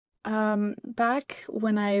back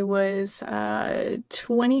when I was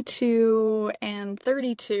 22 and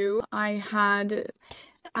 32, I had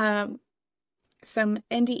um, some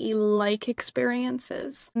NDE-like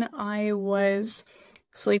experiences. I was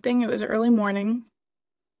sleeping, it was early morning,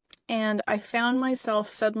 and I found myself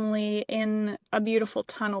suddenly in a beautiful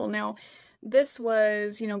tunnel. Now, this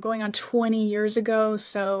was, going on 20 years ago,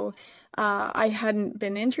 so I hadn't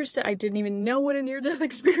been interested. I didn't even know what a near-death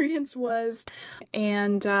experience was.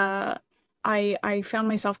 And I found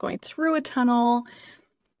myself going through a tunnel,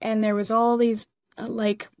 and there was all these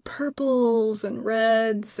like purples and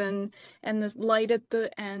reds and this light at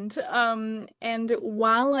the end. And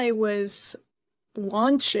while I was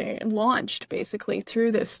launched basically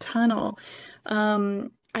through this tunnel,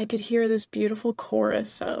 I could hear this beautiful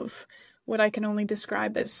chorus of what I can only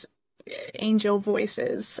describe as angel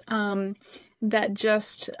voices, that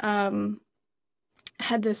just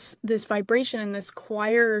had this vibration and this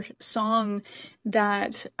choir song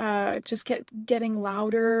that just kept getting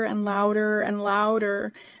louder and louder and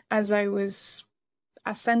louder as I was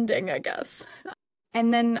ascending, I guess.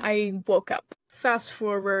 And then I woke up. Fast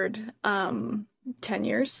forward 10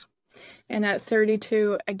 years. And at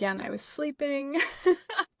 32, again, I was sleeping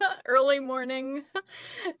early morning,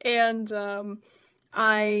 and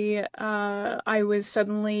I was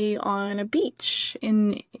suddenly on a beach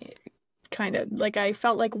in kind of like I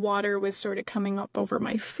felt like water was sort of coming up over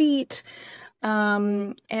my feet,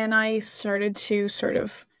 and I started to sort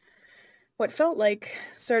of what felt like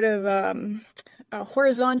sort of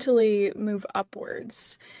horizontally move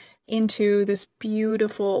upwards into this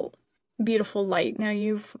beautiful, beautiful light. Now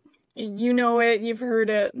you know it, you've heard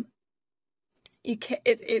it.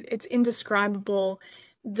 It's indescribable,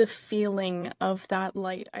 the feeling of that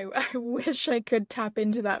light. I wish I could tap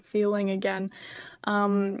into that feeling again,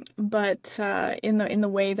 but in the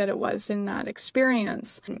way that it was in that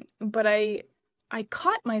experience. But I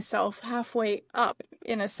caught myself halfway up,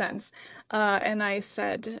 in a sense, and I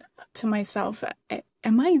said to myself,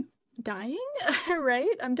 "Am I dying?"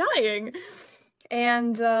 Right? I'm dying.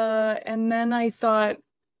 And then I thought,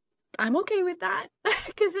 I'm okay with that,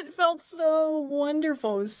 because it felt so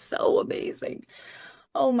wonderful. It was so amazing.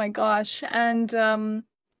 Oh my gosh. And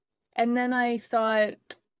then I thought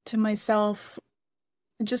to myself,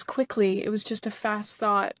 just quickly, it was just a fast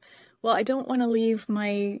thought, well, I don't want to leave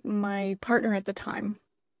my partner at the time.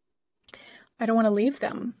 I don't want to leave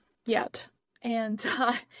them yet. And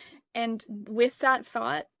with that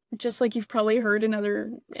thought, just like you've probably heard in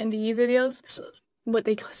other NDE videos, what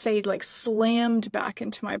they say, like, slammed back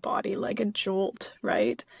into my body like a jolt,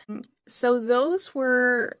 right? So those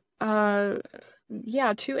were, two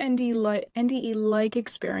NDE-like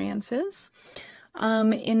experiences.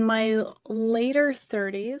 In my later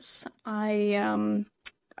 30s, I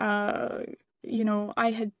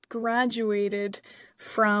had graduated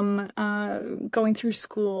from going through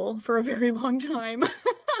school for a very long time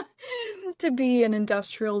to be an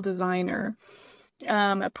industrial designer,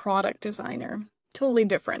 a product designer. Totally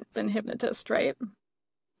different than hypnotist, right?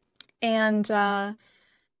 And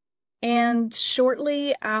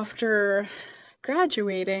shortly after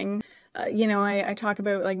graduating, I talk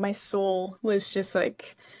about, like, my soul was just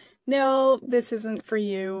like, no, this isn't for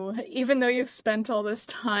you. Even though you've spent all this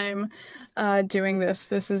time doing this,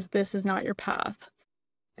 this is not your path.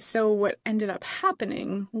 So what ended up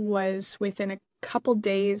happening was, within a couple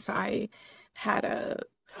days, I had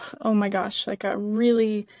oh my gosh, like a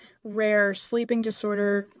really rare sleeping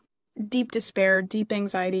disorder, deep despair, deep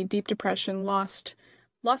anxiety, deep depression, lost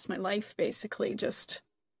my life, basically, just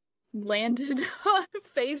landed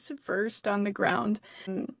face first on the ground.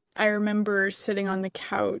 I remember sitting on the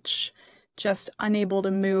couch, just unable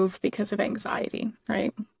to move because of anxiety,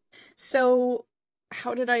 right? So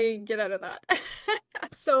how did I get out of that?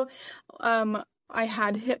 So, I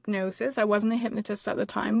had hypnosis. I wasn't a hypnotist at the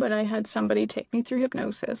time, but I had somebody take me through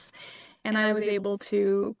hypnosis, and I was able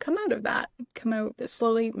to come out,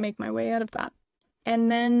 slowly make my way out of that.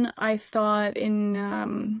 And then I thought, in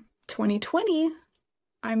 2020,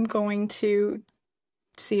 I'm going to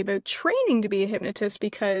see about training to be a hypnotist,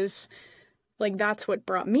 because, like, that's what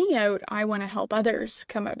brought me out. I want to help others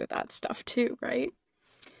come out of that stuff too, right?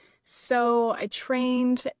 So I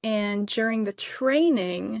trained, and during the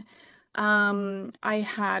training, I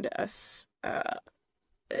had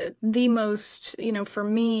the most, for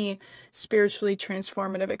me, spiritually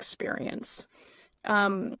transformative experience.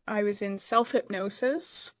 I was in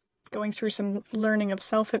self-hypnosis, going through some learning of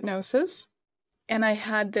self-hypnosis, and I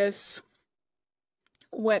had this,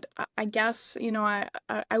 what I guess, a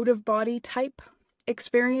out-of-body type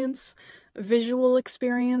experience, visual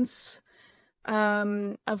experience,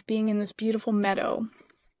 of being in this beautiful meadow.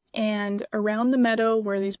 And around the meadow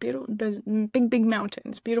were these big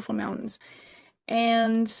mountains, beautiful mountains.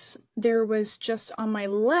 And there was just on my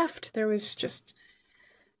left, there was just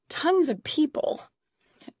tons of people.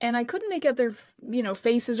 And I couldn't make out their,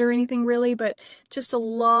 faces or anything really, but just a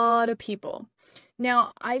lot of people.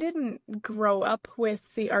 Now, I didn't grow up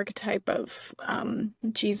with the archetype of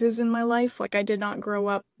Jesus in my life. Like, I did not grow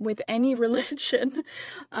up with any religion.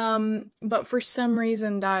 But for some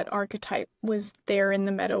reason, that archetype was there in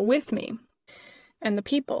the meadow with me and the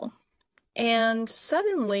people. And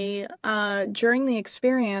suddenly, during the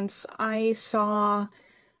experience, I saw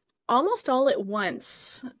almost all at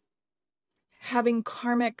once having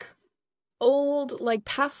like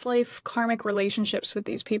past life karmic relationships with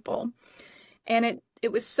these people. And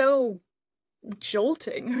it was so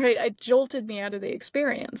jolting, right? It jolted me out of the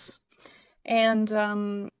experience. And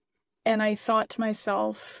I thought to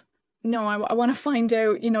myself, no, I want to find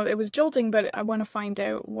out, it was jolting, but I want to find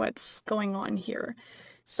out what's going on here.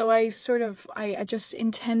 So I just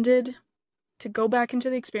intended to go back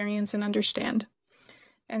into the experience and understand.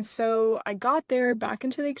 And so I got there back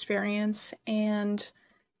into the experience, and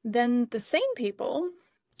then the same people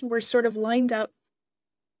were sort of lined up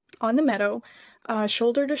on the meadow,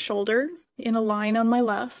 shoulder to shoulder in a line on my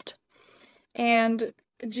left. And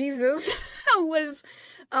Jesus was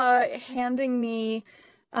handing me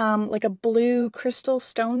like a blue crystal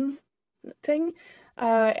stone thing.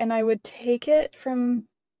 And I would take it from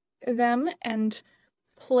them and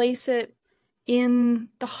place it in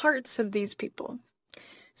the hearts of these people.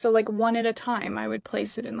 So like one at a time, I would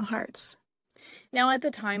place it in the hearts. Now at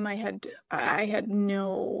the time, I had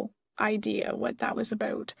no idea what that was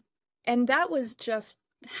about. And that was just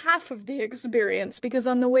half of the experience, because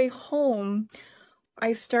on the way home,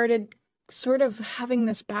 I started sort of having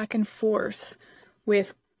this back and forth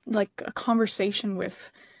with like a conversation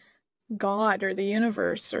with God or the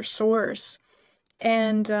universe or source.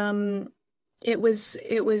 And it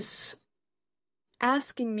was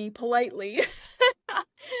asking me politely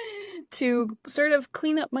to sort of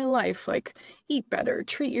clean up my life, like eat better,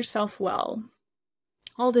 treat yourself well,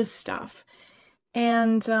 all this stuff.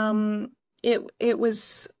 And it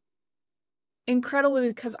was incredible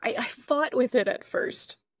because I fought with it at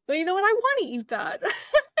first. But you know what? I want to eat that.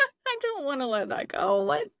 I don't want to let that go.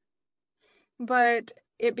 What? But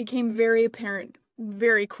it became very apparent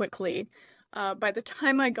very quickly by the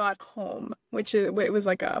time I got home, which it was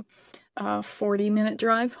like a 40-minute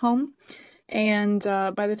drive home. And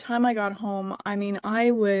by the time I got home, I mean,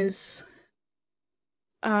 I was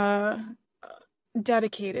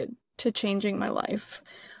dedicated to changing my life.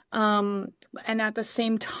 And at the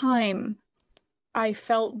same time, I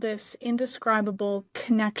felt this indescribable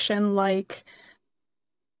connection, like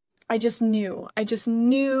I just knew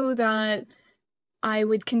that I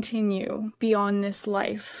would continue beyond this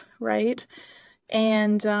life, right?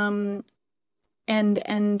 And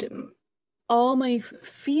all my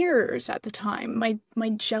fears at the time, my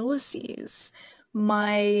jealousies,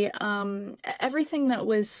 my everything that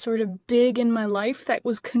was sort of big in my life that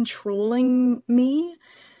was controlling me,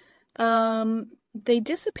 they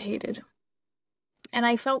dissipated. And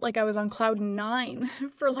I felt like I was on cloud 9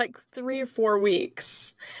 for like 3 or 4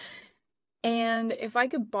 weeks. And if I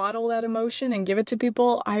could bottle that emotion and give it to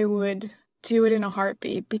people, I would do it in a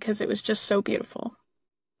heartbeat because it was just so beautiful.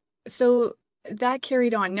 So that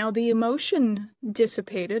carried on. Now the emotion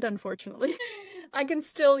dissipated, unfortunately. I can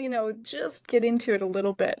still, just get into it a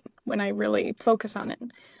little bit when I really focus on it.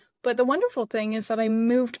 But the wonderful thing is that I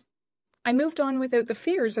moved on without the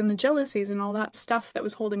fears and the jealousies and all that stuff that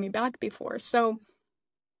was holding me back before. So,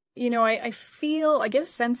 I get a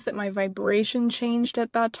sense that my vibration changed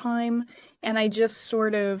at that time, and I just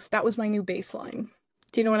that was my new baseline.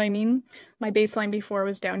 Do you know what I mean? My baseline before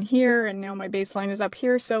was down here, and now my baseline is up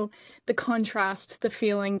here, so the contrast, the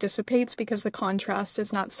feeling dissipates because the contrast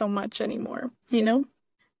is not so much anymore,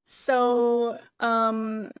 So,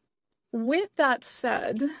 with that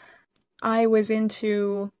said, I was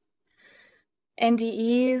into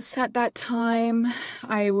NDEs at that time.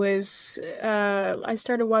 I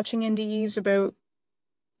started watching NDEs about,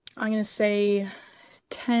 I'm going to say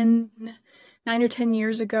 9 or 10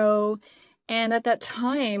 years ago. And at that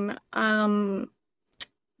time,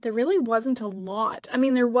 there really wasn't a lot. I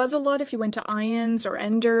mean, there was a lot if you went to IANS or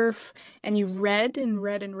NDERF and you read and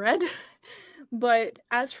read and read. But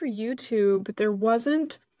as for YouTube, there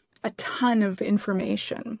wasn't a ton of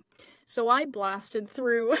information. So I blasted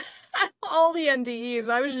through all the NDEs.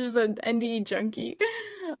 I was just an NDE junkie.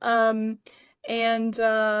 I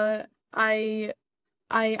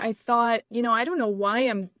thought, I don't know why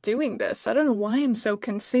I'm doing this. I don't know why I'm so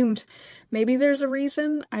consumed. Maybe there's a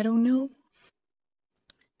reason. I don't know.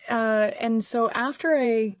 And so after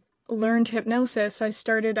I learned hypnosis, I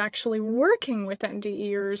started actually working with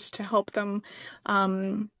NDEers to help them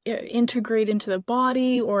integrate into the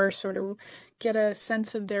body or sort of get a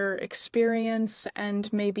sense of their experience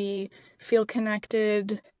and maybe feel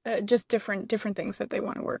connected, just different things that they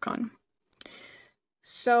want to work on.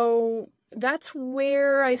 So that's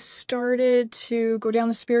where I started to go down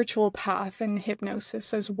the spiritual path in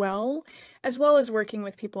hypnosis as well as working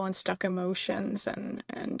with people on stuck emotions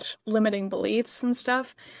and limiting beliefs and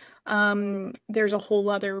stuff. There's a whole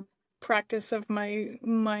other practice of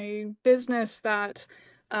my business that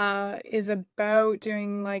is about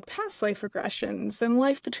doing like past life regressions and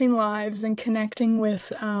life between lives and connecting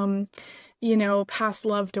with past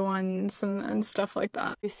loved ones and stuff like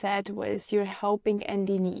that. You said was you're helping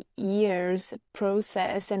NDEers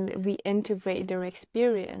process and reintegrate their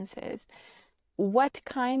experiences. What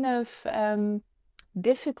kind of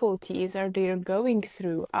difficulties are they going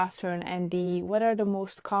through after an NDE? What are the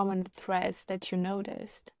most common threads that you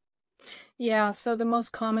noticed? Yeah, so the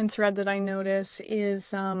most common thread that I notice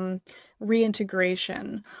is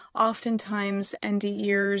reintegration. Oftentimes,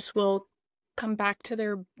 NDEers will come back to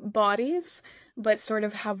their bodies, but sort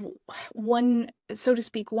of have one, so to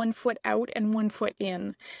speak, 1 foot out and 1 foot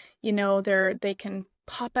in. They can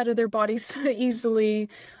pop out of their bodies so easily,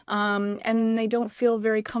 and they don't feel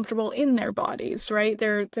very comfortable in their bodies, right?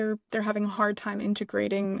 They're having a hard time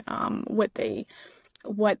integrating what they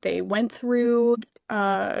went through,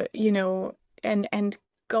 and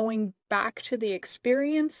going back to the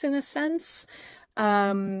experience in a sense,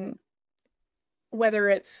 whether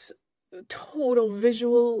it's total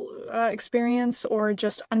visual experience or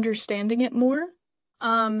just understanding it more.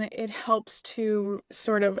 It helps to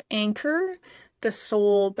sort of anchor the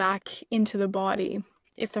soul back into the body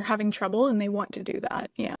if they're having trouble and they want to do that.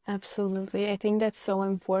 Yeah. Absolutely. I think that's so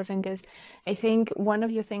important because I think one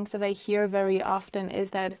of the things that I hear very often is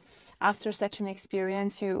that after such an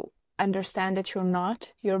experience, you understand that you're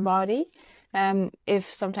not your body.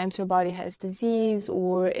 If sometimes your body has disease,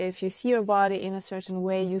 or if you see your body in a certain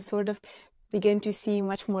way, you sort of begin to see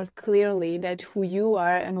much more clearly that who you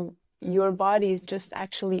are and your body is just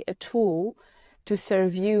actually a tool to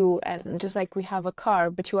serve you, and just like we have a car,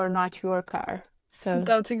 but you are not your car. So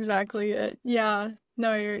that's exactly it. Yeah,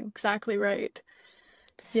 no, you're exactly right.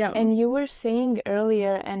 Yeah. And you were saying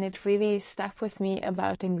earlier, and it really stuck with me,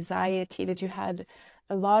 about anxiety, that you had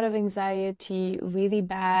a lot of anxiety, really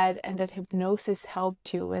bad, and that hypnosis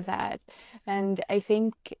helped you with that. And I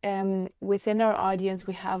think within our audience,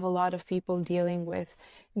 we have a lot of people dealing with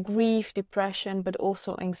grief, depression, but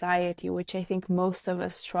also anxiety, which I think most of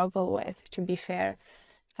us struggle with, to be fair.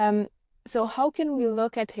 So how can we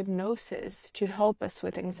look at hypnosis to help us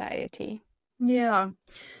with anxiety? Yeah.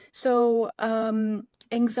 So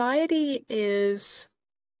anxiety is,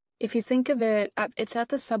 if you think of it, it's at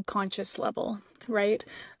the subconscious level, right?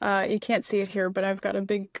 You can't see it here, but I've got a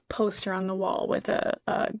big poster on the wall with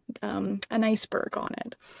an iceberg on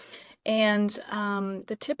it. And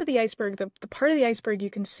the tip of the iceberg, the part of the iceberg you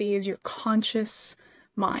can see is your conscious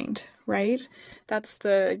mind, right? That's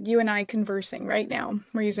you and I conversing right now.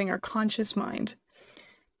 We're using our conscious mind.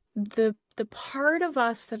 The part of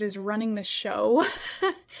us that is running the show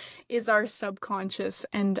is our subconscious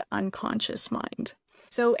and unconscious mind.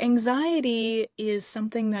 So anxiety is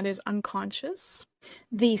something that is unconscious.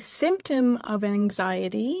 The symptom of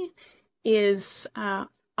anxiety is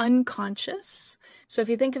unconscious. So if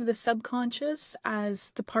you think of the subconscious as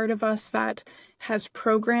the part of us that has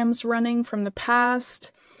programs running from the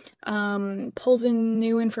past, pulls in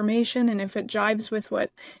new information, and if it jibes with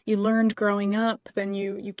what you learned growing up, then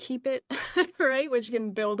you keep it, right? Which you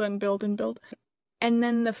can build and build and build. And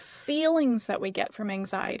then the feelings that we get from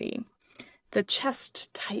anxiety, the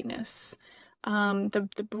chest tightness,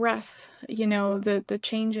 the breath, the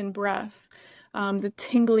change in breath, the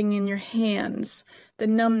tingling in your hands, the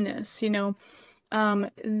numbness,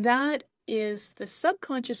 that is the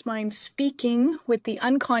subconscious mind speaking with the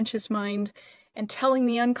unconscious mind and telling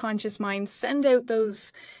the unconscious mind, send out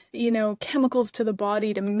those, chemicals to the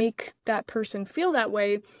body to make that person feel that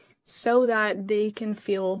way so that we can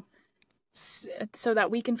feel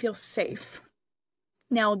safe.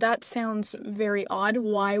 Now, that sounds very odd.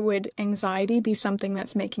 Why would anxiety be something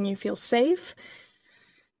that's making you feel safe?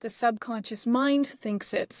 The subconscious mind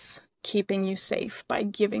thinks it's keeping you safe by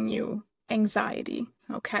giving you anxiety,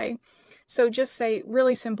 okay? So just say,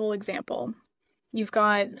 really simple example. You've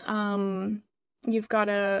got a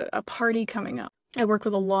party coming up. I work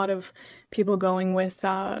with a lot of people going with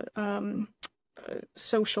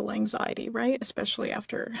social anxiety, right? Especially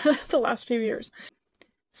after the last few years.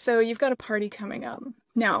 So you've got a party coming up.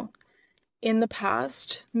 Now, in the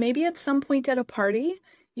past, maybe at some point at a party,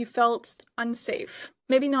 you felt unsafe.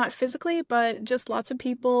 Maybe not physically, but just lots of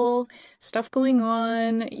people, stuff going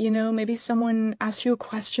on, maybe someone asked you a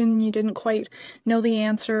question and you didn't quite know the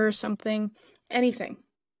answer or something, anything.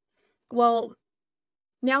 Well,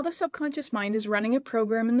 now the subconscious mind is running a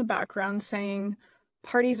program in the background saying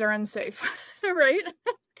parties are unsafe, right?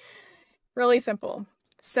 Really simple.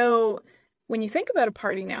 So when you think about a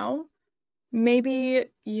party now, maybe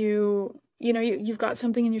you've got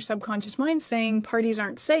something in your subconscious mind saying parties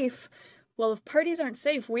aren't safe. Well, if parties aren't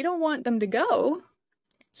safe, we don't want them to go.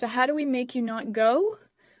 So how do we make you not go?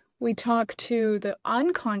 We talk to the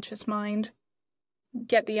unconscious mind,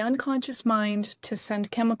 get the unconscious mind to send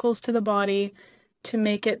chemicals to the body to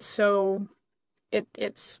make it so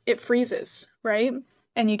it freezes, right?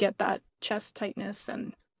 And you get that chest tightness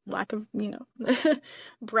and lack of,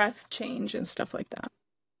 breath change and stuff like that.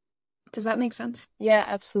 Does that make sense? Yeah,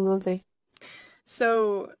 absolutely.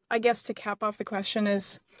 So I guess to cap off the question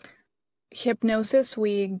is hypnosis,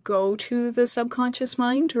 we go to the subconscious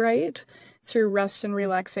mind, right? Through rest and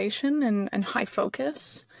relaxation and high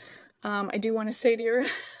focus. I do want to say to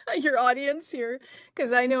your audience here,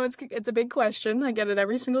 because I know it's a big question, I get it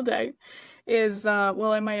every single day, is,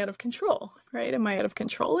 well, am I out of control, right? Am I out of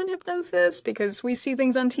control in hypnosis? Because we see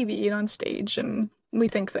things on TV and on stage and we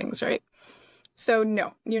think things, right? So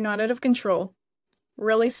no, you're not out of control.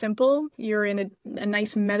 Really simple. You're in a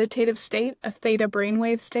nice meditative state, a theta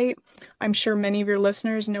brainwave state. I'm sure many of your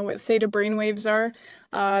listeners know what theta brainwaves are.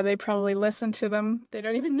 They probably listen to them. They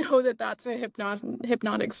don't even know that that's a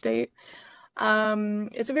hypnotic state.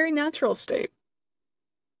 It's a very natural state.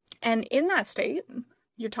 And in that state,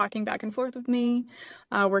 you're talking back and forth with me.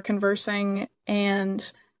 We're conversing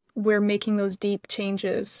and we're making those deep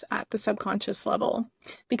changes at the subconscious level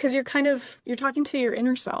because you're talking to your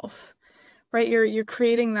inner self. Right, you're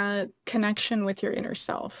creating that connection with your inner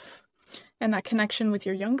self and that connection with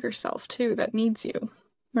your younger self too that needs you,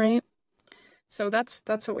 right? So that's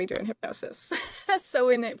what we do in hypnosis.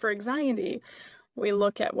 So for anxiety, we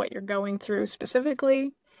look at what you're going through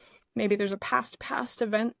specifically. Maybe there's a past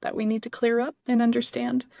event that we need to clear up and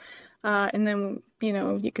understand. And then,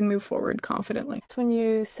 you can move forward confidently. When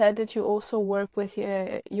you said that you also work with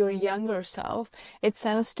your younger self, it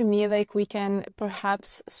sounds to me like we can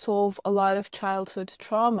perhaps solve a lot of childhood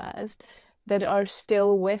traumas that are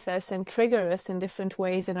still with us and trigger us in different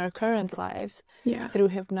ways in our current lives through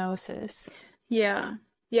hypnosis. Yeah,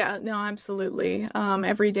 no, absolutely.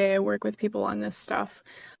 Every day I work with people on this stuff.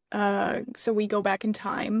 So we go back in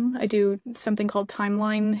time. I do something called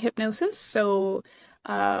timeline hypnosis. So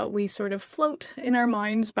we sort of float in our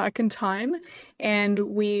minds back in time and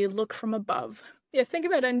we look from above. Yeah, think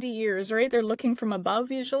about NDEers, right? They're looking from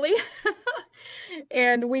above usually.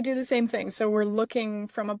 And we do the same thing. So we're looking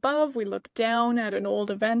from above, we look down at an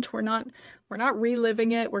old event. We're not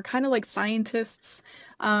reliving it. We're kind of like scientists,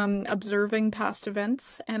 observing past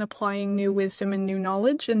events and applying new wisdom and new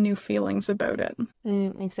knowledge and new feelings about it.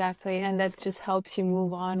 Exactly. And that just helps you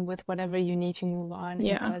move on with whatever you need to move on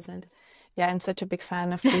in the present. Yeah, I'm such a big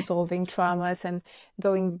fan of resolving traumas and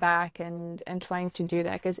going back and trying to do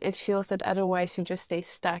that because it feels that otherwise you just stay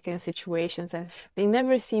stuck in situations and they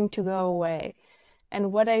never seem to go away.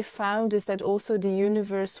 And what I found is that also the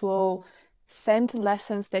universe will send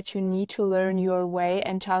lessons that you need to learn your way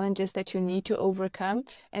and challenges that you need to overcome.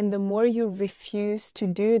 And the more you refuse to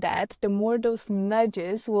do that, the more those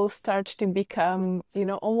nudges will start to become,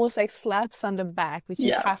 almost like slaps on the back, which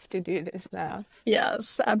you have to do this now.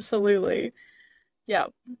 Yes, absolutely. Yeah.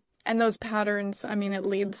 And those patterns, it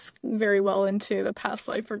leads very well into the past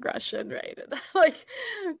life regression, right? Like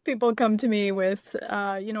people come to me with,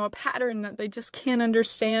 a pattern that they just can't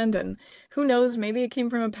understand. And who knows, maybe it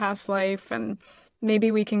came from a past life and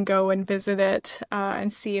maybe we can go and visit it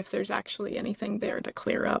and see if there's actually anything there to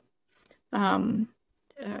clear up.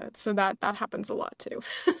 So that happens a lot too.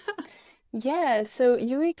 Yeah, so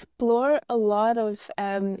you explore a lot of,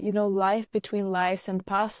 life between lives and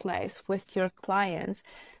past lives with your clients.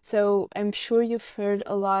 So I'm sure you've heard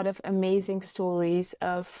a lot of amazing stories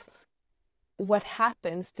of what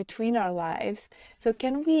happens between our lives. So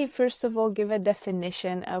can we first of all give a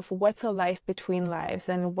definition of what's a life between lives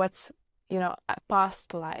and what's, a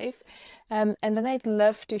past life? And then I'd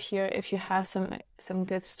love to hear if you have some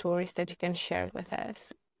good stories that you can share with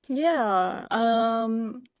us. Yeah.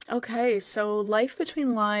 Okay, so life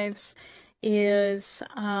between lives is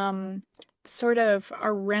sort of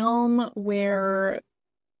a realm where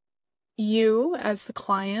you, as the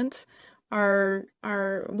client,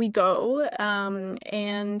 we go,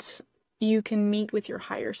 and you can meet with your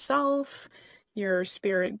higher self, your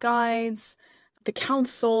spirit guides, the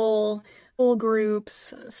council, soul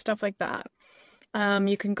groups, stuff like that.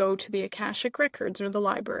 You can go to the Akashic Records or the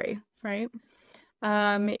library, right?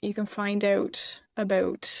 You can find out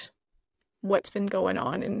about what's been going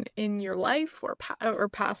on in your life or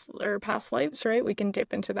past lives, right? We can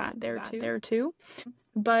dip into that there too.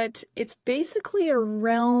 But it's basically a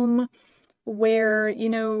realm where, you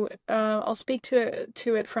know, I'll speak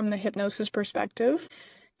to it from the hypnosis perspective.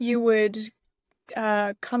 You would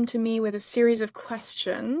come to me with a series of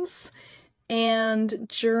questions, and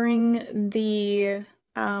during the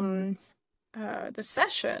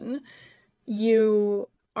session, you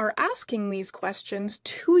are asking these questions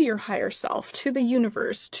to your higher self, to the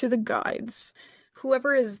universe, to the guides,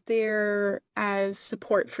 whoever is there as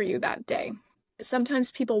support for you that day.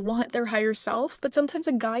 Sometimes people want their higher self, but sometimes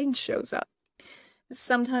a guide shows up.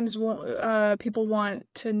 Sometimes people want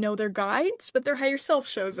to know their guides, but their higher self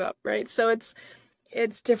shows up, right? So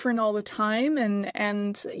it's different all the time,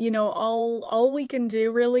 and you know, all we can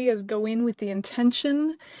do really is go in with the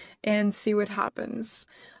intention and see what happens.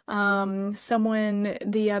 Someone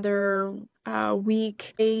the other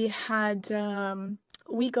week, they had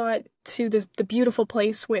we got to the beautiful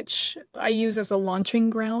place which I use as a launching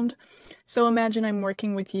ground. So imagine I'm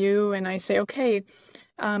working with you and I say, okay,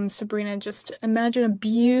 Sabrina, just imagine a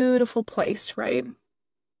beautiful place, right?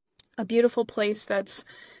 A beautiful place that's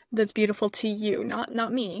beautiful to you,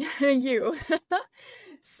 not me, you.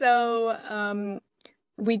 So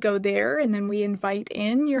we go there, and then we invite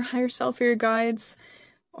in your higher self or your guides,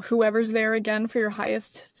 whoever's there again for your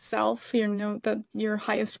highest self, your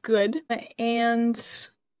highest good, and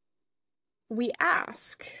we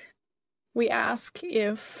ask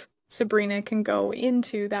if Sabrina can go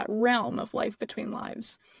into that realm of life between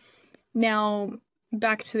lives. Now,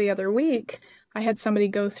 back to the other week, I had somebody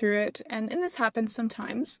go through it, and this happens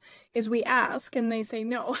sometimes, is we ask and they say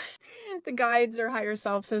no. The guides or higher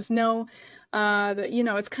self says no, you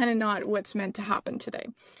know, it's kind of not what's meant to happen today.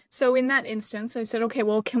 So in that instance, I said, okay,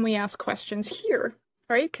 well, can we ask questions here?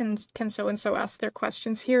 Right? Can so-and-so ask their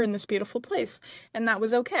questions here in this beautiful place? And that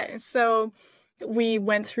was okay. So we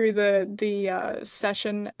went through the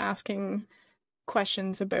session asking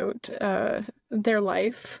questions about their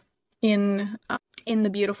life in the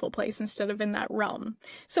beautiful place instead of in that realm.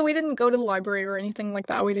 So we didn't go to the library or anything like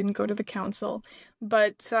that. We didn't go to the council,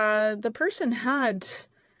 but the person had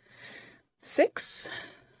six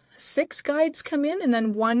guides come in, and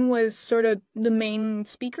then one was sort of the main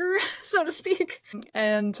speaker, so to speak.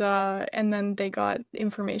 And then they got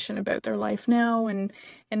information about their life now and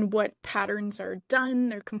what patterns are done,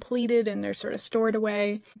 they're completed, and they're sort of stored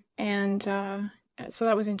away. And so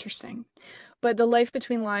that was interesting. But the life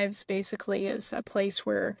between lives basically is a place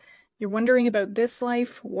where you're wondering about this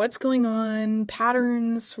life, what's going on,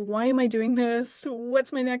 patterns, why am I doing this,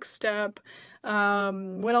 what's my next step,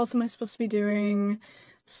 what else am I supposed to be doing,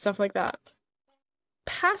 stuff like that.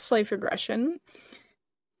 Past life regression,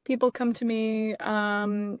 people come to me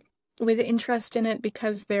with interest in it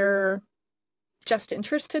because they're just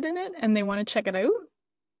interested in it and they want to check it out.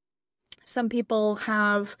 Some people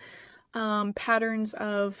have patterns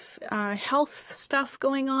of health stuff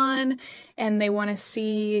going on, and they want to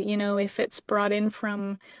see, you know, if it's brought in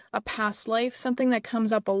from a past life. Something that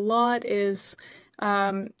comes up a lot is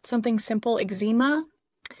something simple, eczema.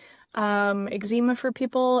 Eczema for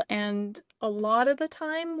people, and a lot of the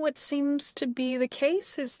time what seems to be the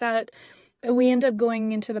case is that we end up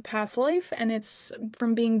going into the past life and it's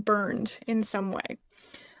from being burned in some way.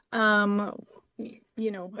 You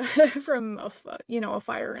know, from a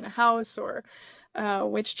fire in a house, or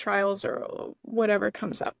witch trials, or whatever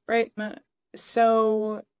comes up, right?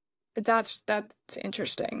 So that's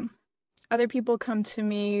interesting. Other people come to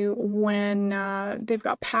me when they've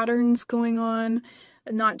got patterns going on,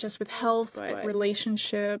 not just with health, but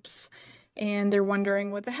relationships, and they're wondering,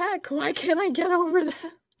 what the heck? Why can't I get over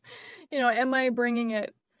that? You know, am I bringing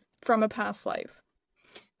it from a past life?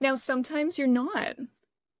 Now, sometimes you're not.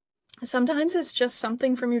 Sometimes it's just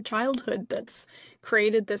something from your childhood that's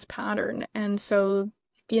created this pattern. And so,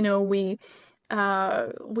 you know, we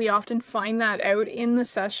often find that out in the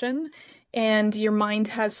session, and your mind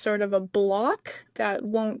has sort of a block that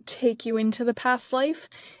won't take you into the past life,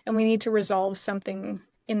 and we need to resolve something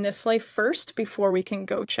in this life first before we can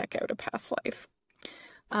go check out a past life.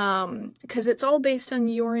 Because it's all based on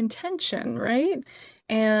your intention, right?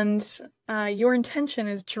 And your intention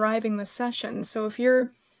is driving the session. So if you're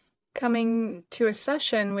coming to a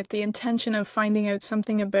session with the intention of finding out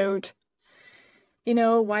something about, you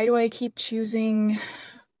know, why do I keep choosing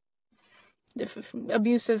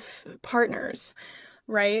abusive partners,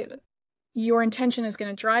 right? your intention is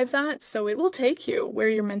going to drive that, so it will take you where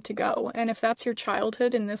you're meant to go. And if that's your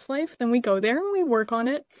childhood in this life, then we go there and we work on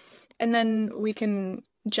it, and then we can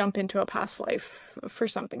jump into a past life for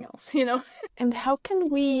something else, you know? And how can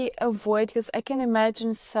we avoid, because I can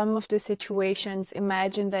imagine some of the situations,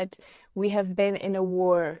 imagine that we have been in a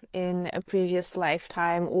war in a previous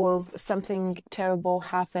lifetime or something terrible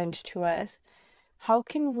happened to us. How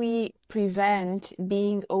can we prevent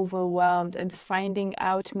being overwhelmed and finding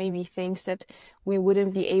out maybe things that we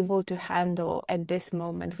wouldn't be able to handle at this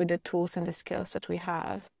moment with the tools and the skills that we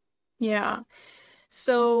have? Yeah.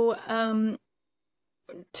 So,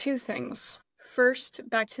 two things. First,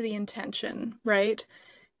 back to the intention, right?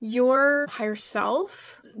 Your higher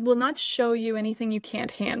self will not show you anything you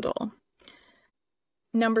can't handle.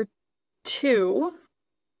 Number two,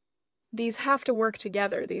 these have to work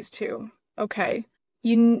together, these two. Okay.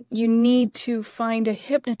 You need to find a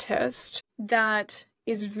hypnotist that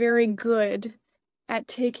is very good at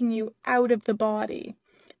taking you out of the body.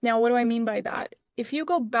 Now, what do I mean by that? If you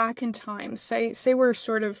go back in time, say we're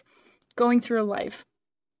sort of going through a life,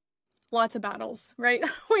 lots of battles, right?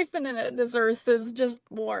 We've been in it. This earth is just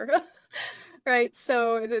war, right?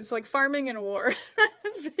 So it's like farming and war.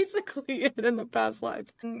 That's basically it in the past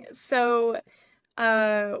lives. So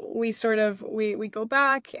we go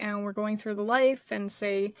back and we're going through the life and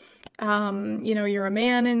say, you're a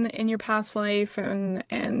man in your past life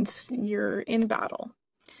and you're in battle.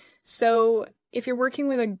 So if you're working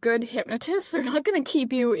with a good hypnotist, they're not going to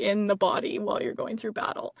keep you in the body while you're going through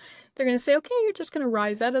battle. They're going to say, okay, you're just going to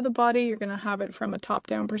rise out of the body. You're going to have it from a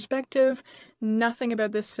top-down perspective. Nothing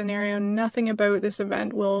about this scenario, nothing about this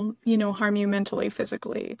event will, harm you mentally,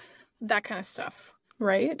 physically, that kind of stuff,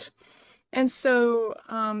 right? And so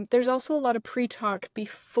there's also a lot of pre-talk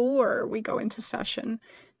before we go into session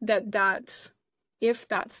that if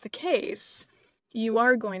that's the case, you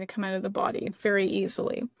are going to come out of the body very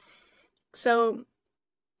easily. So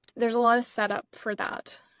there's a lot of setup for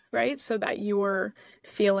that, right? So that you're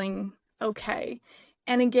feeling okay.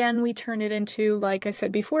 And again, we turn it into, like I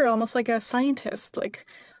said before, almost like a scientist. Like,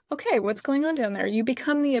 okay, what's going on down there? You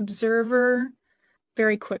become the observer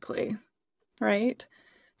very quickly, right?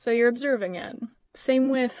 So you're observing it. Same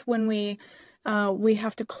with when we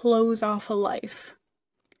have to close off a life.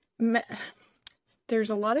 There's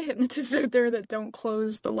a lot of hypnotists out there that don't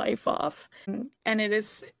close the life off, and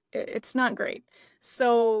it's not great.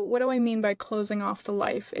 So what do I mean by closing off the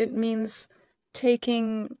life? It means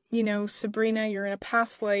taking, Sabrina, you're in a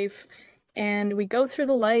past life, and we go through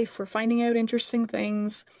the life, we're finding out interesting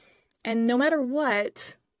things, and no matter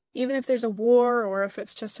what, even if there's a war or if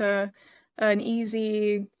it's just an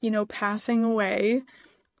easy, passing away,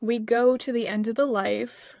 we go to the end of the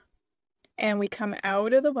life and we come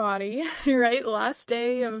out of the body, right? Last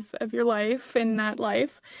day of your life in that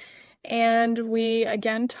life. And we,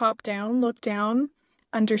 again, top down, look down,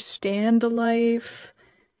 understand the life,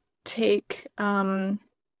 take, any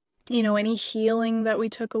healing that we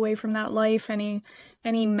took away from that life, any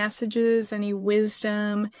messages, any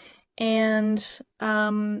wisdom, and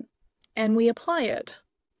we apply it,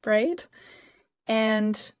 right?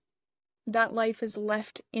 And that life is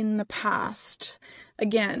left in the past.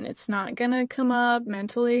 Again, it's not gonna come up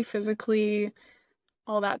mentally, physically,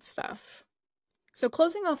 all that stuff. So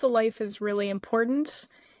closing off the life is really important.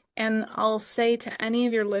 And I'll say to any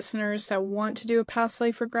of your listeners that want to do a past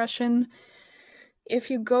life regression, if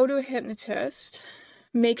you go to a hypnotist,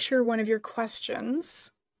 make sure one of your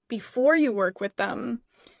questions before you work with them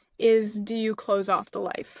is, do you close off the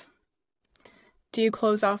life? Do you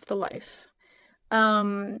close off the life?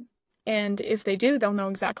 And if they do, they'll know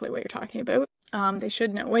exactly what you're talking about. They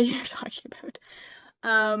should know what you're talking about.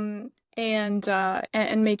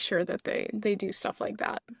 And make sure that they do stuff like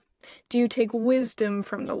that. Do you take wisdom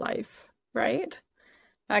from the life, right?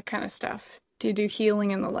 That kind of stuff. Do you do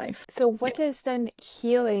healing in the life? So what is then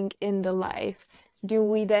healing in the life? Do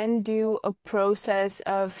we then do a process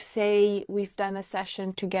of, say, we've done a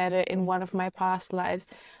session together in one of my past lives,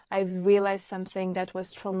 I've realized something that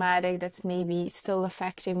was traumatic that's maybe still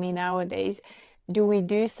affecting me nowadays. Do we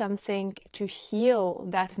do something to heal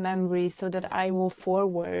that memory so that I move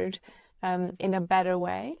forward in a better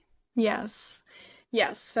way? Yes.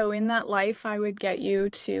 Yes. So in that life, I would get you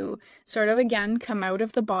to sort of, again, come out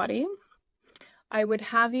of the body. I would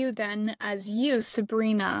have you then, as you,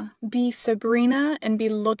 Sabrina, be Sabrina and be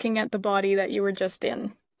looking at the body that you were just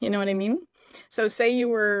in. You know what I mean? So say you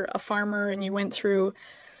were a farmer and you went through,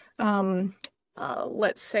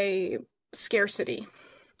 let's say, scarcity,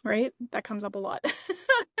 right? That comes up a lot.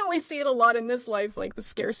 We see it a lot in this life, like the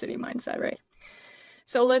scarcity mindset, right?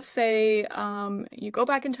 So let's say you go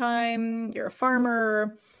back in time, you're a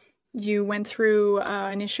farmer, You went through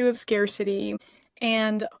an issue of scarcity,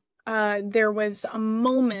 and there was a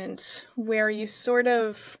moment where you sort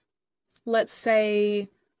of, let's say,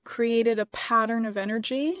 created a pattern of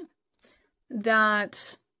energy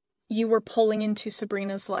that you were pulling into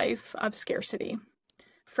Sabrina's life of scarcity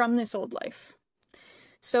from this old life.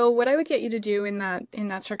 So what I would get you to do in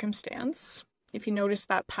that circumstance, if you notice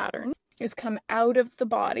that pattern, is come out of the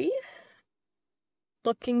body,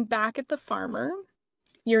 looking back at the farmer.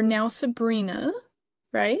 You're now Sabrina,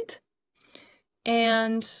 right?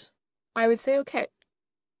 And I would say, okay,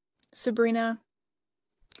 Sabrina,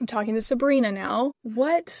 I'm talking to Sabrina now.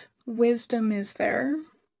 What wisdom is there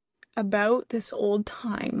about this old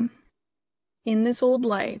time, in this old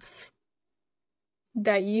life,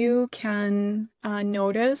 that you can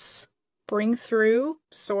notice, bring through,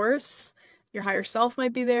 source? Your higher self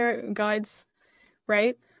might be there, guides,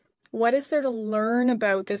 right? What is there to learn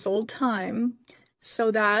about this old time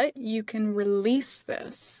so that you can release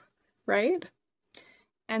this, right?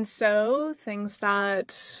 And so things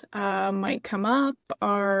that might come up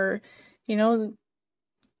are,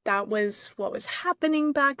 that was what was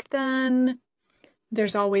happening back then.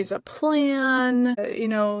 There's always a plan.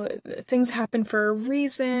 Things happen for a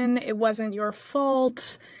reason. It wasn't your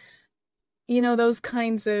fault. Those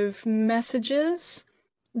kinds of messages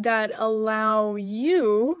that allow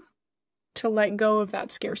you to let go of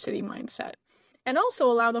that scarcity mindset, and also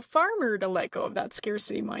allow the farmer to let go of that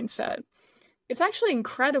scarcity mindset. It's actually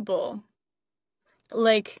incredible.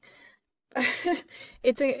 Like,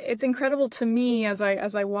 it's incredible to me as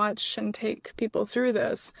I watch and take people through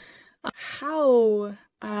this, how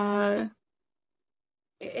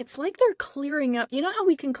it's like they're clearing up. You know how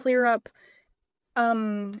we can clear up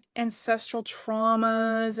ancestral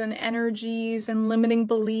traumas and energies and limiting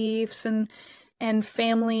beliefs and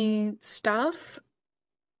family stuff?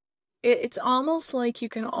 It's almost like you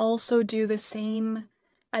can also do the same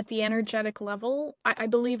at the energetic level. I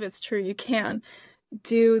believe it's true. You can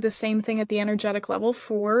do the same thing at the energetic level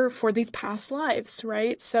for these past lives,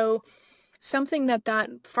 right? So something that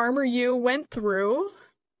farmer you went through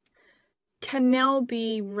can now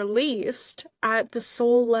be released at the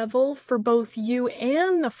soul level for both you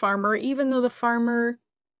and the farmer, even though the farmer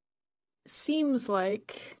seems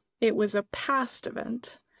like it was a past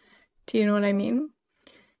event. Do you know what I mean?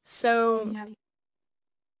 So, Yeah.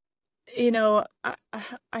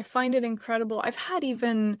 I find it incredible. I've had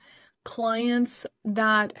even clients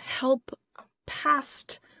that help a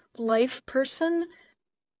past life person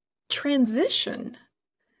transition.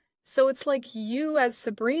 So it's like you as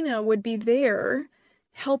Sabrina would be there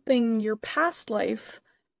helping your past life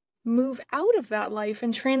move out of that life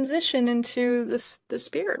and transition into the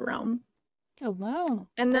spirit realm. Oh, wow.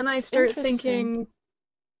 And then I That's start interesting. thinking,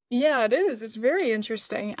 yeah, it is. It's very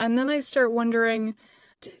interesting. And then I start wondering,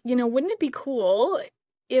 wouldn't it be cool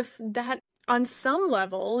if that, on some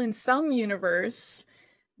level, in some universe,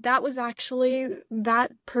 that was actually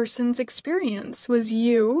that person's experience, was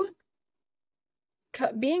you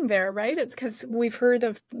being there, right? It's because we've heard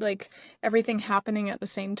of like everything happening at the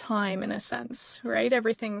same time in a sense, right?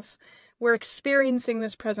 We're experiencing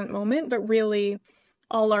this present moment, but really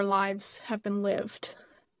all our lives have been lived.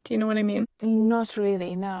 Do you know what I mean? Not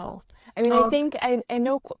really, no. I mean, I think I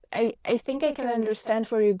know, I think I can understand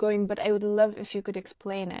where you're going, but I would love if you could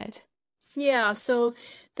explain it. Yeah, so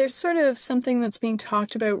there's sort of something that's being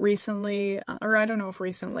talked about recently, or I don't know if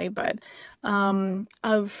recently, but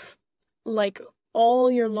of like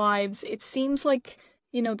all your lives, it seems like,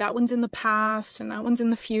 that one's in the past and that one's in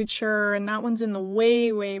the future and that one's in the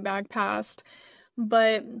way, way back past.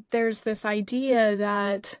 But there's this idea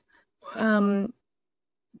that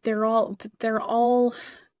they're all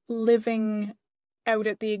living out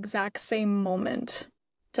at the exact same moment.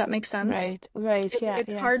 Does that make sense? Right, yeah,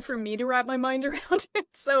 It's hard for me to wrap my mind around it,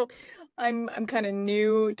 so I'm kind of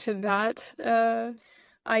new to that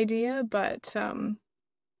idea, but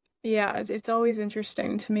yeah, it's always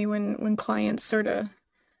interesting to me when clients sort of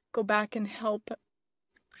go back and help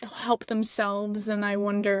themselves, and I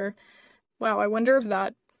wonder, wow, I wonder if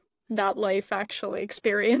that life actually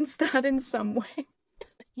experienced that in some way.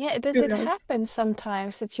 Yeah, does Who it knows? happen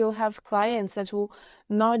sometimes that you'll have clients that will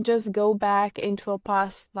not just go back into a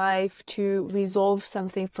past life to resolve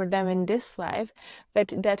something for them in this life,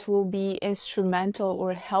 but that will be instrumental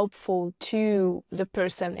or helpful to the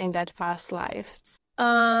person in that past life?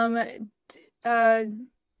 Uh,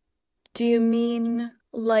 do you mean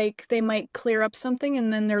like they might clear up something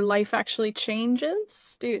and then their life actually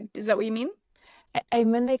changes? Is that what you mean? I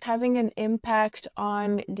mean, like having an impact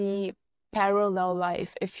on the parallel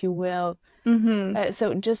life, if you will. Mm-hmm.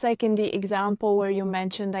 So just like in the example where you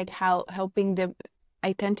mentioned like how helping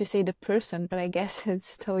I tend to say the person, but I guess it's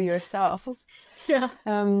still yourself. Yeah.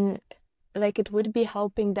 Like it would be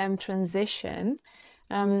helping them transition.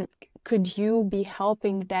 Could you be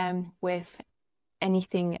helping them with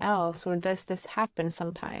anything else, or does this happen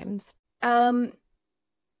sometimes?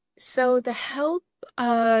 So the help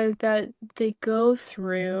that they go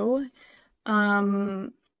through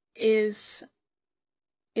um is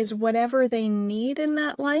whatever they need in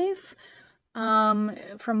that life,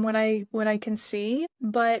 from what I can see.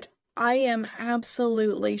 But I am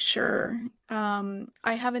absolutely sure. I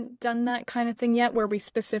haven't done that kind of thing yet where we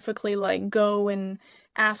specifically like go and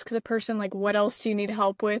ask the person like what else do you need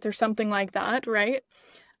help with or something like that, right?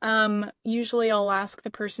 Usually I'll ask the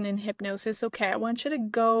person in hypnosis, okay, I want you to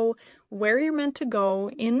go where you're meant to go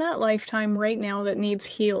in that lifetime right now that needs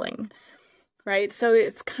healing, right? So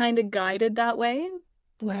it's kind of guided that way.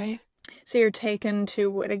 Right. So you're taken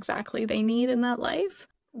to what exactly they need in that life.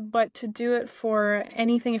 But to do it for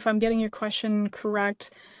anything, if I'm getting your question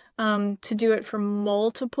correct, to do it for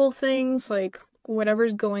multiple things, like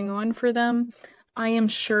whatever's going on for them, I am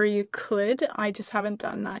sure you could. I just haven't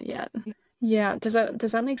done that yet. Yeah, does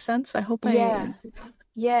that make sense? I hope I Yeah. answered that.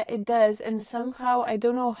 Yeah, it does. And somehow, I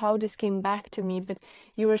don't know how this came back to me, but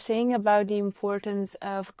you were saying about the importance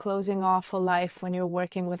of closing off a life when you're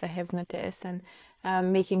working with a hypnotist and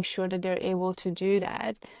making sure that they're able to do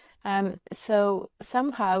that. So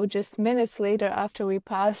somehow, just minutes later after we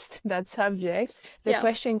passed that subject, the Yeah.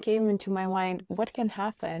 question came into my mind, what can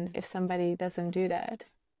happen if somebody doesn't do that?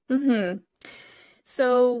 Mm-hmm.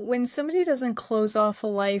 So when somebody doesn't close off a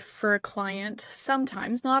life for a client,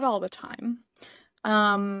 sometimes, not all the time,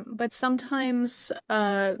 but sometimes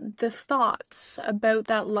the thoughts about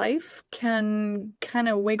that life can kind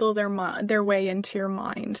of wiggle their way into your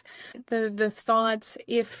mind. The thoughts,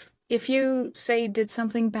 if you say did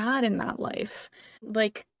something bad in that life,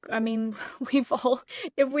 like I mean, we've all,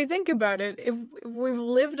 if we think about it, if we've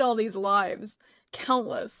lived all these lives,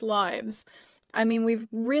 countless lives, I mean, we've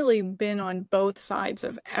really been on both sides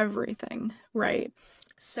of everything, right?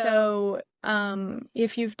 So,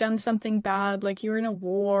 if you've done something bad, like you were in a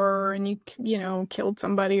war and you killed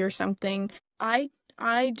somebody or something, I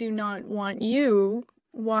do not want you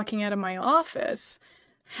walking out of my office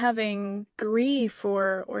having grief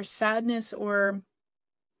or sadness or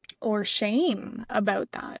shame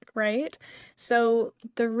about that, right? So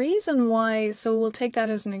the reason why, so we'll take that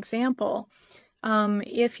as an example.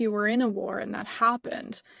 If you were in a war and that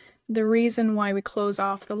happened, the reason why we close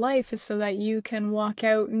off the life is so that you can walk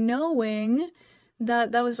out knowing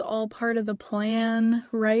that that was all part of the plan,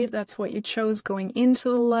 right? That's what you chose going into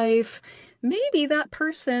the life. Maybe that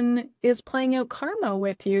person is playing out karma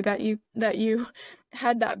with you that you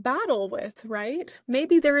had that battle with, right?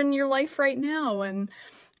 Maybe they're in your life right now, and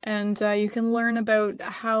you can learn about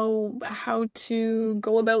how to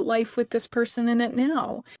go about life with this person in it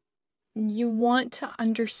now. You want to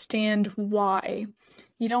understand why.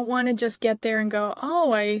 You don't want to just get there and go,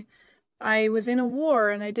 oh, I was in a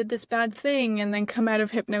war and I did this bad thing, and then come out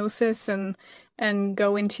of hypnosis and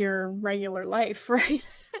go into your regular life, right?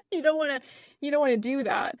 You don't want to do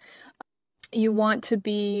that. You want to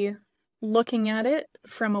be looking at it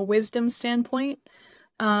from a wisdom standpoint.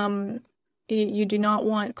 You do not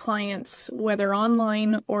want clients, whether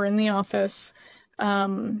online or in the office,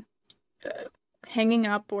 hanging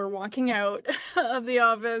up or walking out of the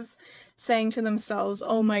office saying to themselves,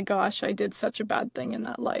 oh my gosh, I did such a bad thing in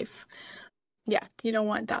that life. Yeah, you don't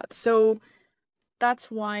want that. So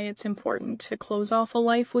that's why it's important to close off a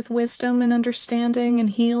life with wisdom and understanding and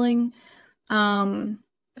healing,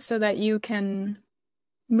 so that you can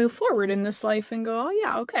move forward in this life and go, oh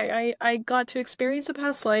yeah, okay, I got to experience a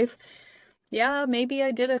past life. Yeah, maybe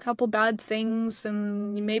I did a couple bad things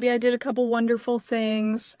and maybe I did a couple wonderful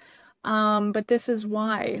things. But this is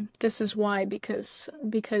why. This is why, because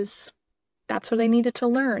that's what I needed to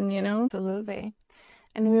learn. Absolutely.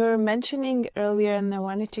 And we were mentioning earlier, and I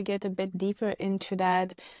wanted to get a bit deeper into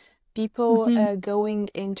that, people Hmm. going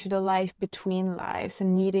into the life between lives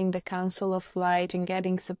and needing the counsel of light and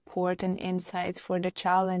getting support and insights for the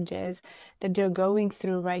challenges that they're going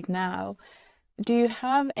through right now. Do you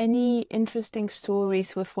have any interesting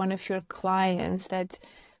stories with one of your clients that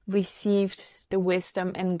received the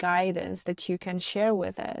wisdom and guidance that you can share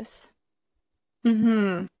with us?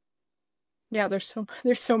 Hmm. Yeah, there's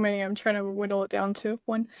so many. I'm trying to whittle it down to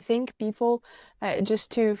one. I think people,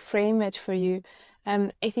 just to frame it for you, I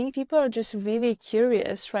think people are just really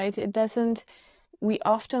curious, right? We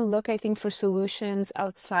often look, I think, for solutions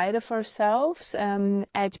outside of ourselves,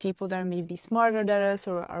 at people that are maybe smarter than us,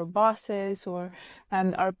 or our bosses, or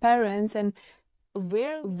our parents. And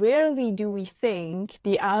rarely do we think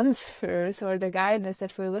the answers or the guidance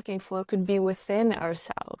that we're looking for could be within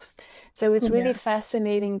ourselves. So it's really Yeah.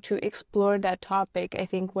 fascinating to explore that topic, I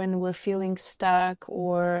think, when we're feeling stuck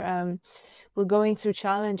or we're going through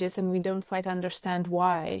challenges and we don't quite understand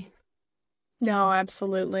why. No,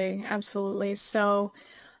 absolutely. Absolutely. So,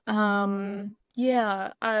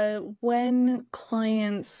 yeah, when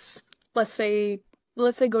clients, let's say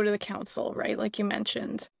go to the council, right? Like you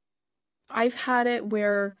mentioned, I've had it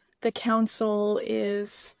where the council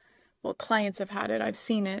is, well, clients have had it, I've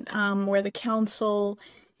seen it, where the council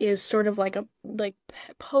is sort of like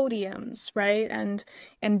podiums, right?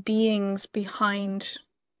 And beings behind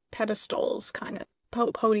pedestals, kind of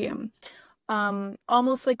podium.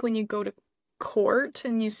 Almost like when you go to court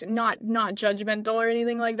and not judgmental or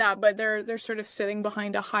anything like that, but they're sort of sitting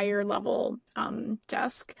behind a higher level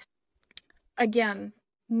desk. Again,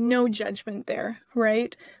 no judgment there,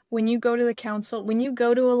 right? When you go to the council, when you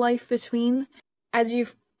go to a life between, as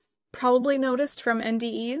you've probably noticed from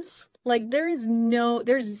NDEs, like there's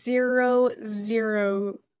zero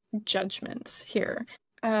judgment here.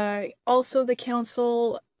 Also the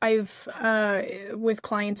council, I've with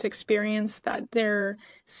clients experienced that they're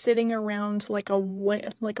sitting around like a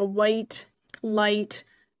white light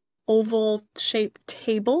oval shaped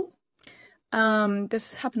table.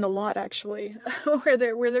 This has happened a lot actually, where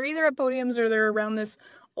they're either at podiums or they're around this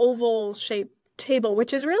oval shaped table,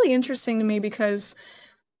 which is really interesting to me because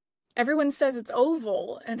everyone says it's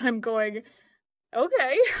oval, and I'm going,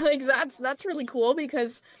 okay, like that's really cool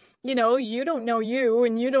because you don't know you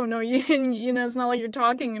and you don't know you, and it's not like you're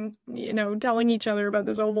talking and telling each other about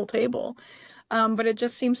this oval table. But it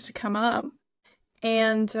just seems to come up.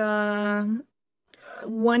 And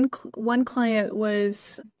one client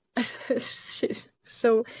was she's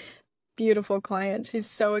so beautiful client. She's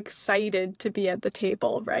so excited to be at the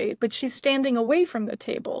table, right? But she's standing away from the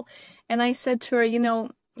table. And I said to her,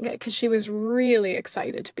 because she was really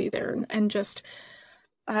excited to be there and just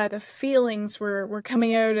the feelings were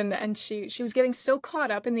coming out, and she was getting so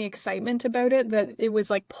caught up in the excitement about it that it was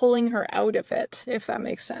like pulling her out of it, if that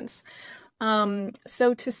makes sense.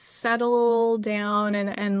 So to settle down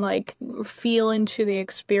and like feel into the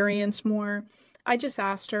experience more, I just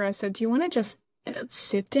asked her, I said, do you want to just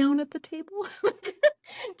sit down at the table?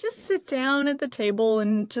 Just sit down at the table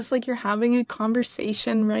and just like you're having a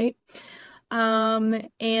conversation, right? And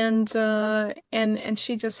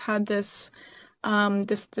she just had this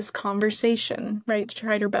conversation, right?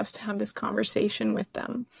 Tried her best to have this conversation with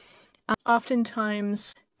them.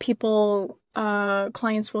 Oftentimes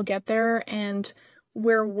clients will get there and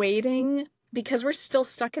we're waiting because we're still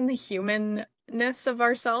stuck in the humanness of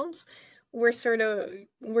ourselves. We're sort of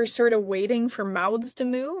waiting for mouths to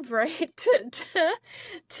move, right?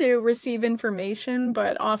 To receive information.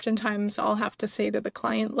 But oftentimes I'll have to say to the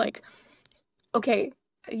client, like, okay,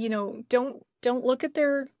 don't look at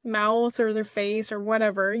their mouth or their face or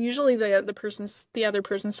whatever. Usually the other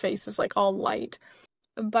person's face is like all light,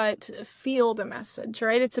 but feel the message,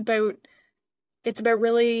 right? It's about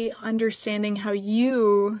really understanding how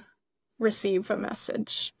you receive a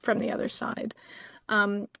message from the other side.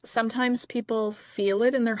 Sometimes people feel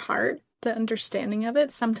it in their heart, the understanding of it.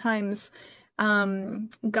 Sometimes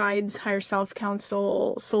guides, higher self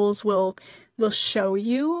counsel, souls will show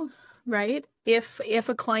you, right? If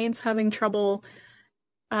a client's having trouble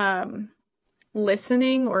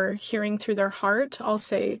listening or hearing through their heart, I'll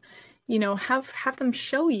say, have them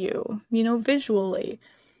show you, visually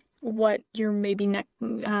what you're maybe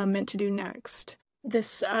meant to do next.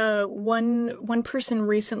 This one person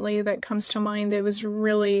recently that comes to mind that was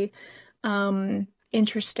really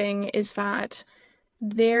interesting is that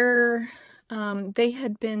they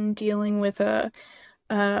had been dealing with a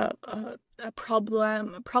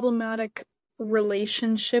problematic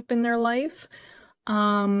relationship in their life,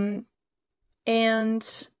 and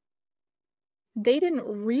they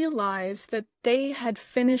didn't realize that they had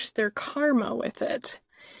finished their karma with it.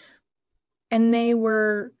 And they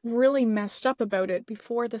were really messed up about it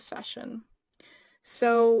before the session.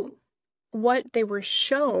 So what they were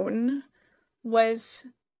shown was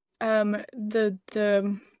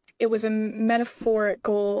it was a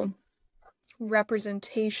metaphorical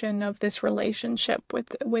representation of this relationship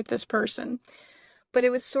with this person. But it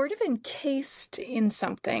was sort of encased in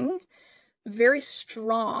something very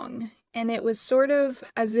strong, and it was sort of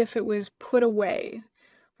as if it was put away.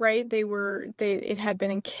 Right? It had been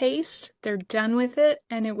encased, they're done with it,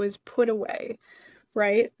 and it was put away,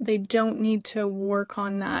 right? They don't need to work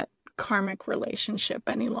on that karmic relationship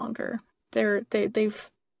any longer. They're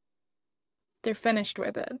finished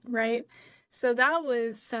with it, right? So that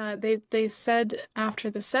was, they said after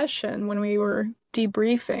the session when we were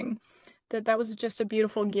debriefing that that was just a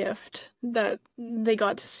beautiful gift that they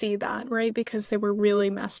got to see that, right? Because they were really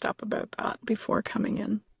messed up about that before coming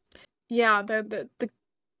in. Yeah,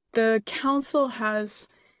 the council has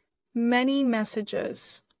many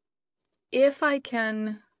messages. If I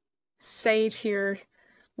can say to your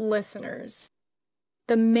listeners,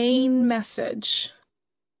 the main message,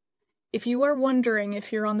 if you are wondering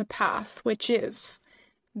if you're on the path, which is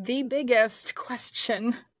the biggest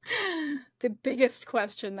question, the biggest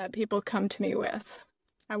question that people come to me with,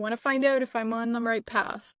 I want to find out if I'm on the right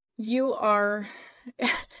path. You are,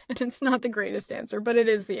 and it's not the greatest answer, but it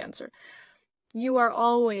is the answer. You are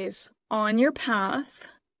always on your path.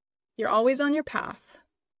 You're always on your path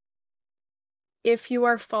if you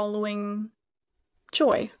are following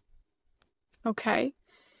joy. Okay?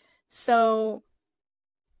 So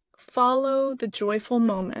follow the joyful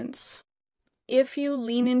moments. If you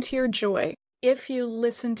lean into your joy, if you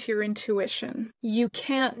listen to your intuition, you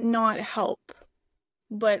can't not help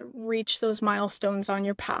but reach those milestones on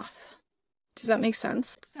your path. Does that make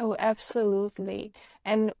sense? Oh, absolutely.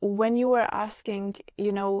 And when you were asking,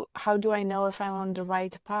 how do I know if I'm on the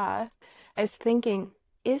right path? I was thinking,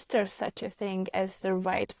 is there such a thing as the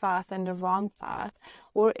right path and the wrong path?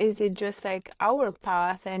 Or is it just like our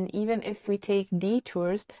path? And even if we take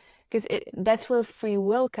detours, because that's where free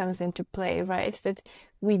will comes into play, right? That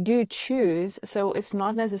we do choose. So it's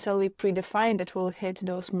not necessarily predefined that we'll hit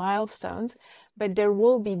those milestones, but there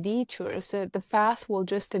will be detours. So the path will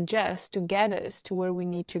just adjust to get us to where we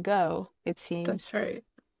need to go, it seems. That's right.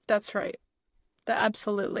 That's right. That's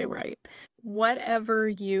absolutely right. Whatever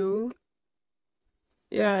you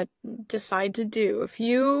decide to do, if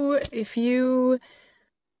you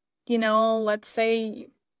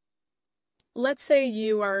let's say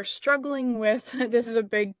you are struggling with, this is a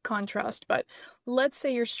big contrast, but let's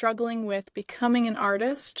say you're struggling with becoming an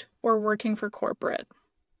artist or working for corporate,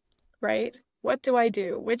 right? What do I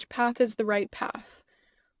do? Which path is the right path?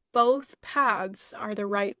 Both paths are the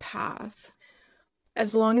right path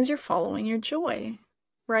as long as you're following your joy,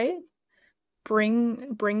 right?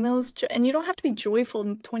 Bring those, and you don't have to be joyful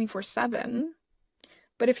 24/7,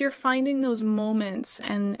 but if you're finding those moments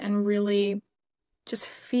and really just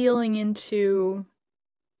feeling into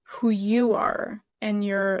who you are and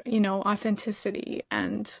your, authenticity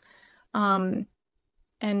and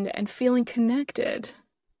feeling connected,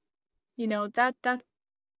 that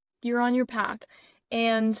you're on your path.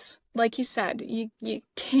 And like you said, you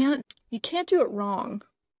can't do it wrong,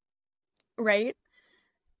 right?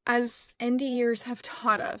 As NDEers have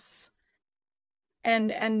taught us,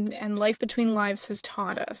 and Life Between Lives has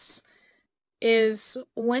taught us, is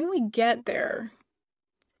when we get there,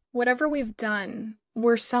 whatever we've done,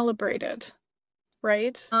 we're celebrated,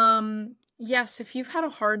 right? Yes, if you've had a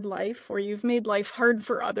hard life or you've made life hard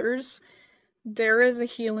for others, there is a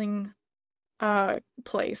healing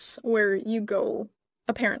place where you go,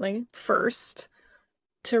 apparently, first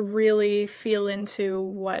to really feel into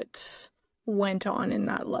what went on in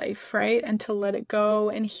that life, right? And to let it go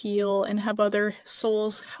and heal and have other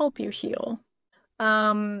souls help you heal.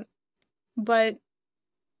 But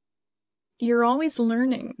you're always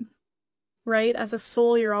learning, right? As a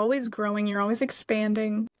soul, you're always growing, you're always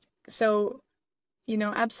expanding. So,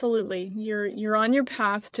 absolutely, you're on your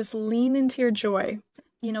path. Just lean into your joy.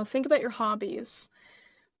 Think about your hobbies.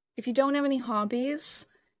 If you don't have any hobbies,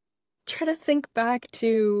 try to think back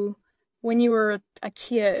to when you were a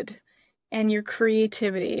kid and your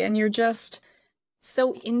creativity and you're just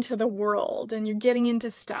so into the world and you're getting into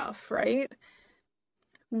stuff, right?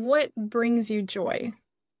 What brings you joy?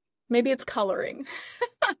 Maybe it's coloring,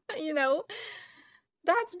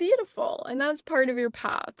 that's beautiful and that's part of your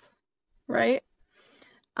path, right?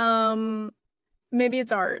 Maybe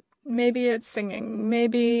it's art, maybe it's singing,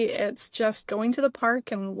 maybe it's just going to the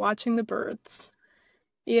park and watching the birds.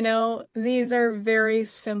 These are very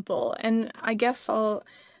simple. And I guess I'll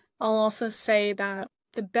also say that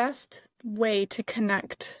the best way to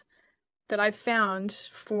connect that I've found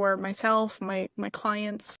for myself, my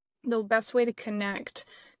clients, the best way to connect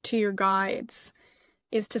to your guides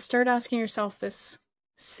is to start asking yourself this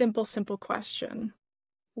simple question.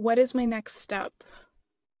 What is my next step?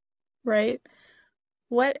 Right?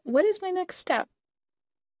 What is my next step?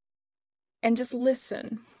 And just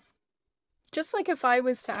listen. Just like if I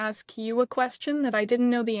was to ask you a question that I didn't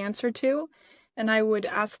know the answer to, and I would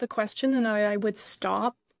ask the question and I would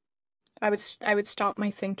stop. I would stop my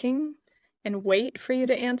thinking and wait for you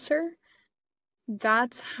to answer.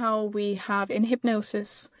 That's how we have in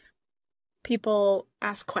hypnosis. People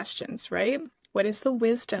ask questions, right? What is the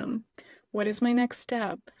wisdom? What is my next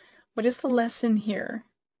step? What is the lesson here?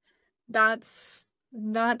 That's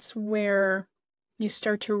where you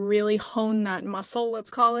start to really hone that muscle,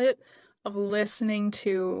 let's call it, of listening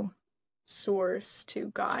to source,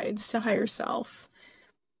 to guides, to higher self.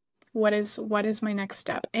 What is my next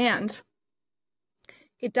step? And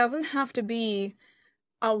it doesn't have to be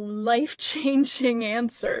a life-changing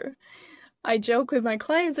answer. I joke with my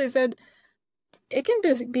clients, I said, it can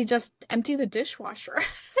be just empty the dishwasher,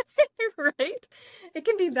 right? It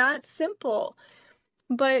can be that simple.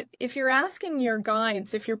 But if you're asking your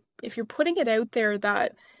guides, if you're putting it out there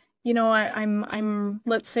that, you know, I'm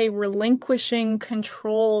let's say relinquishing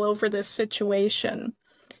control over this situation,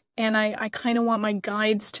 and I kind of want my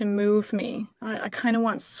guides to move me. I kind of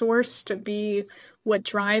want source to be what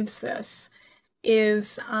drives this.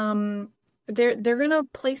 Is they're gonna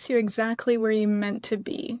place you exactly where you meant to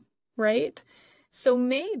be, right? So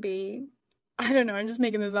maybe, I don't know, I'm just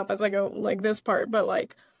making this up as I go, like this part, but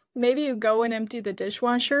like maybe you go and empty the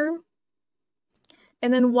dishwasher,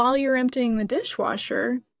 and then while you're emptying the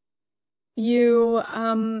dishwasher, you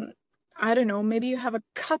I don't know, maybe you have a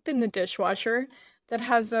cup in the dishwasher that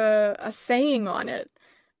has a saying on it,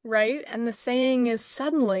 right? And the saying is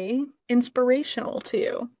suddenly inspirational to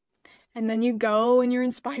you. And then you go and you're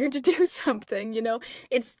inspired to do something, you know?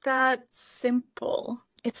 It's that simple.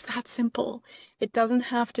 It's that simple. It doesn't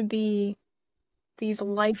have to be these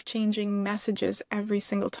life-changing messages every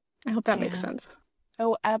single time. I hope that makes sense.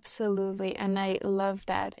 Oh, absolutely. And I love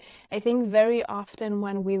that. I think very often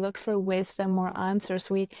when we look for wisdom or answers,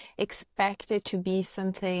 we expect it to be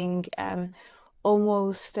something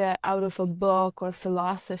almost out of a book or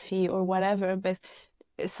philosophy or whatever. But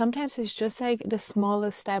sometimes it's just like the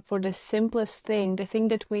smallest step or the simplest thing, the thing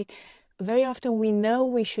that we very often we know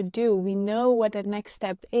we should do. We know what the next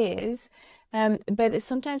step is. But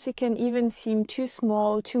sometimes it can even seem too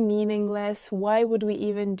small, too meaningless. Why would we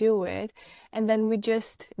even do it? And then we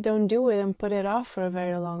just don't do it and put it off for a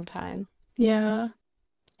very long time. Yeah.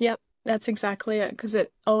 Yep. That's exactly it. Because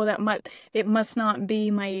it must not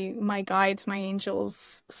be my guides, my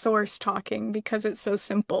angels, source talking because it's so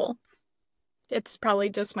simple. It's probably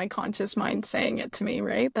just my conscious mind saying it to me,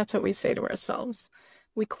 right? That's what we say to ourselves.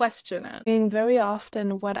 We question it. I mean, very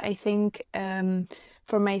often what I think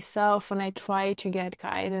for myself when I try to get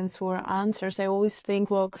guidance or answers, I always think,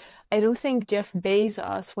 well, I don't think Jeff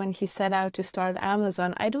Bezos, when he set out to start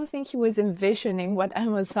Amazon, I don't think he was envisioning what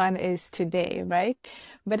Amazon is today, right?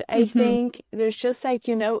 But I think there's just like,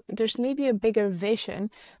 you know, there's maybe a bigger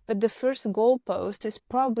vision, but the first goalpost is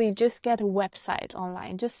probably just get a website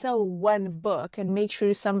online, just sell one book and make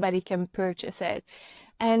sure somebody can purchase it.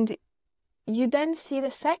 And you then see the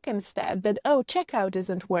second step that, oh, checkout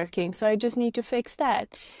isn't working, so I just need to fix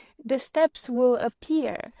that. The steps will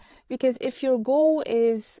appear because if your goal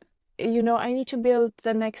is, you know, I need to build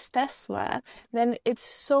the next Tesla, then it's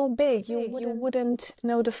so big, you wouldn't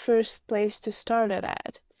know the first place to start it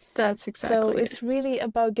at. That's exactly So it. it's really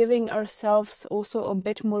about giving ourselves also a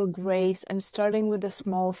bit more grace and starting with the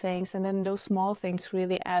small things, and then those small things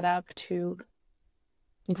really add up to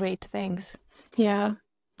great things. Yeah.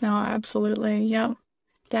 No, absolutely. Yeah.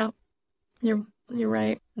 Yeah. You're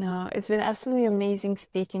right. No, it's been absolutely amazing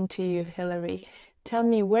speaking to you, Hilary. Tell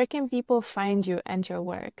me, where can people find you and your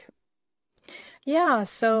work? Yeah,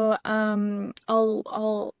 so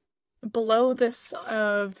I'll below this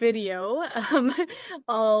video,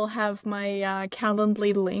 I'll have my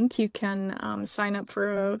Calendly link. You can sign up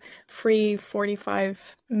for a free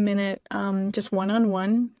 45-minute just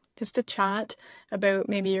one-on-one, just to chat about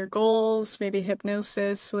maybe your goals, maybe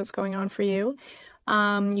hypnosis, what's going on for you.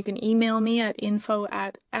 You can email me at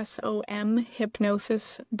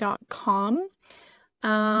info@somhypnosis.com.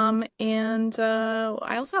 And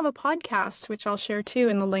I also have a podcast, which I'll share too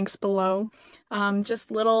in the links below.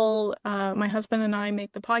 Just little, my husband and I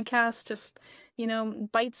make the podcast, just, you know,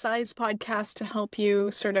 bite-sized podcast to help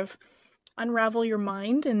you sort of unravel your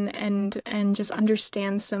mind and just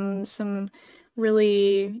understand some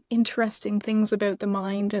really interesting things about the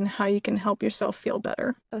mind and how you can help yourself feel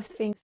better. Those things.